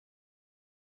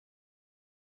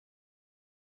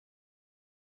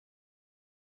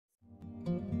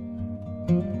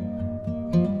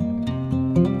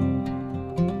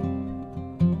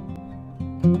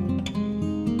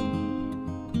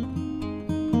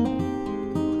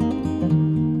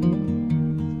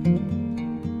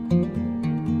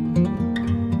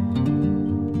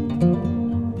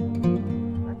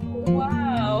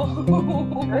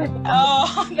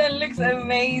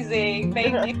amazing.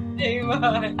 Thank you so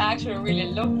much. I actually really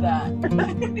love that.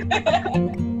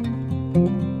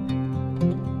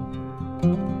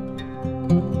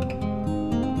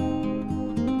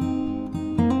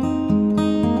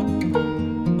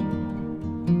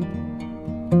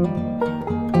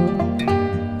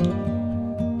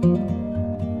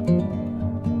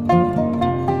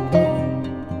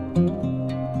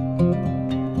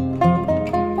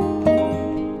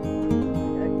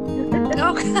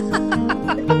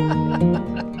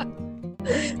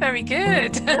 Very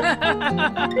good.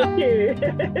 Thank you.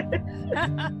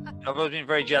 I've always been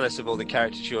very jealous of all the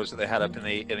caricatures that they had up in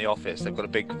the office. They've got a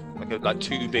big, like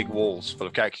two big walls full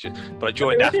of caricatures. But I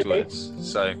joined afterwards,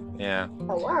 so yeah.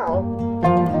 Oh wow.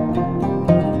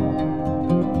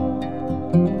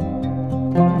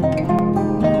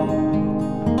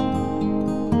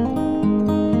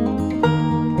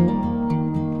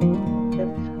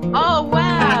 Oh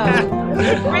wow!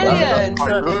 Brilliant!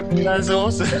 That's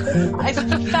awesome. It's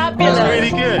fabulous. That's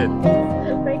really good.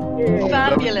 Thank you.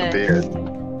 Fabulous.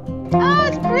 Oh,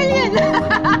 it's brilliant!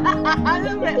 I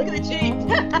love it. Look at the cheeks.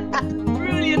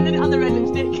 Brilliant. And on the red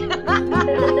lipstick.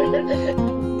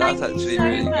 That's actually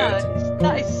really good.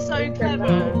 That is so clever.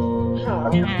 Oh.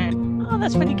 Yeah. Oh,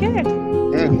 that's really good.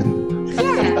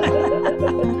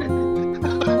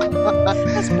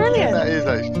 That's brilliant. That is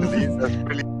actually, that's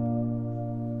brilliant.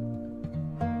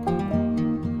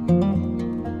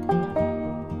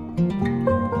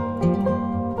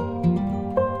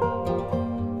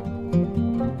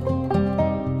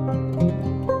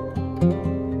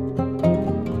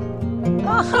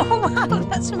 Oh wow,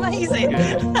 that's amazing.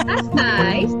 That's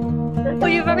nice. Well,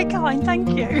 you're very kind, thank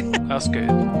you. That's good.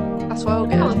 That's well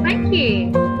good. Oh, thank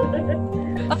you.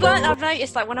 I've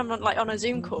noticed like when I'm like on a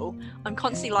Zoom call, I'm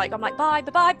constantly like I'm like bye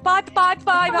bye bye bye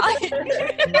bye bye.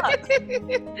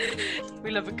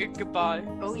 We love a good goodbye.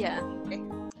 Oh yeah.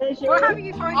 What have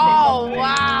you find Oh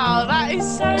wow, that is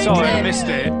so Sorry, I good. missed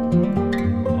it.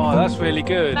 Oh, that's really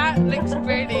good. That looks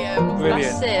brilliant. Brilliant.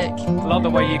 That's sick. I love the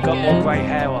way you got more grey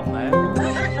hair on there.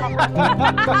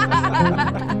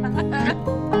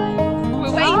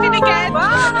 We're waving again.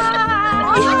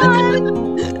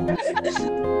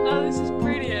 Oh, this is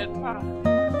brilliant.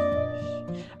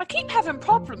 I keep having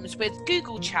problems with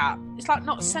Google Chat. It's like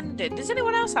not sending. Does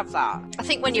anyone else have that? I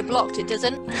think when you're blocked, it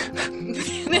doesn't.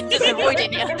 It's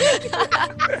avoiding you.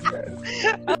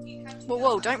 Well,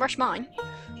 whoa! Don't rush mine.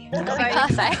 It's gotta be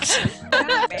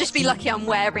perfect. Just be lucky I'm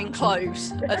wearing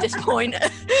clothes at this point.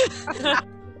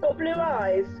 Got blue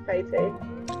eyes, Katie.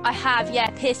 I have, yeah,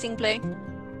 piercing blue.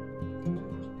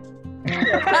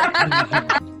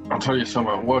 I'll tell you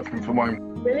something, I'm working from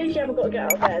home. Really? You haven't got to get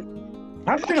out of bed.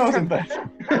 How do you think I was in bed?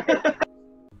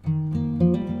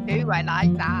 Ooh, I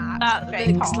like that. That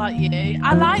Very looks hot. like you.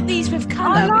 I like these with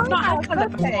colour. We've not had colour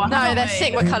before. No, have they're we?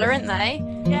 sick with colour, aren't they?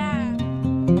 Yeah.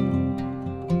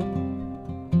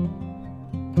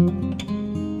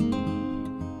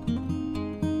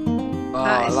 Oh,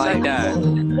 I is like so that.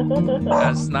 cool.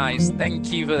 That's nice.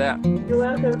 Thank you for that. You're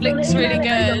welcome. Looks really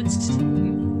good.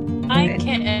 Like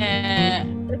it.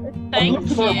 Thank Look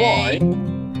for why.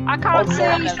 you. I can't see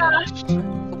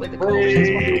with the cautious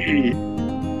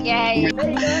one. Yay. There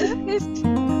you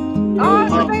go. Oh,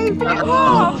 it's amazing.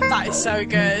 Oh, that is so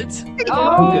good.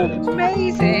 Oh,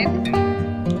 amazing.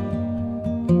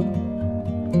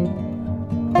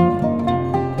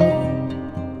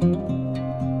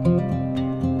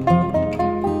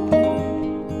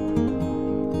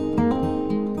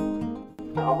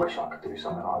 I wish I could do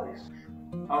something like this.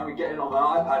 I'm gonna be getting on my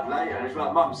iPad later and it's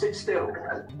like, Mum, sit still.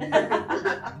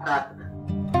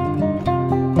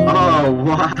 Oh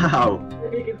wow,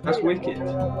 That's wicked.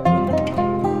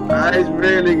 that is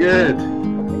really good.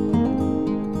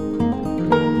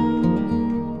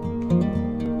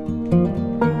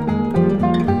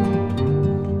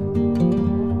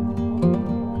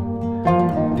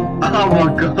 Oh my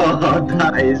god,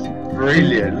 that is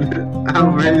brilliant. I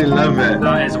really love it.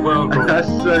 That is well good. That's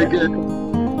so good.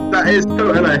 That is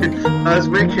that's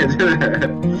wicked, isn't it?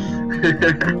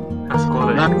 That's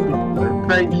quality.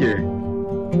 Thank you.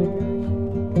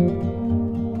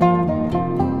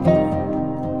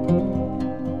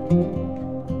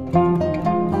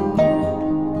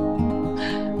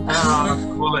 Ah, that's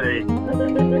quality.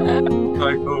 So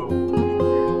cool.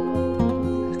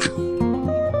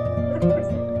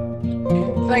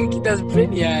 Thank you, that's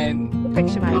brilliant.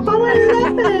 Picture mate. Oh, I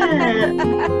love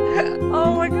it. Oh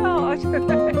my gosh. There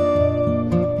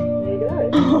you go.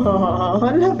 Oh, I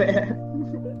love it.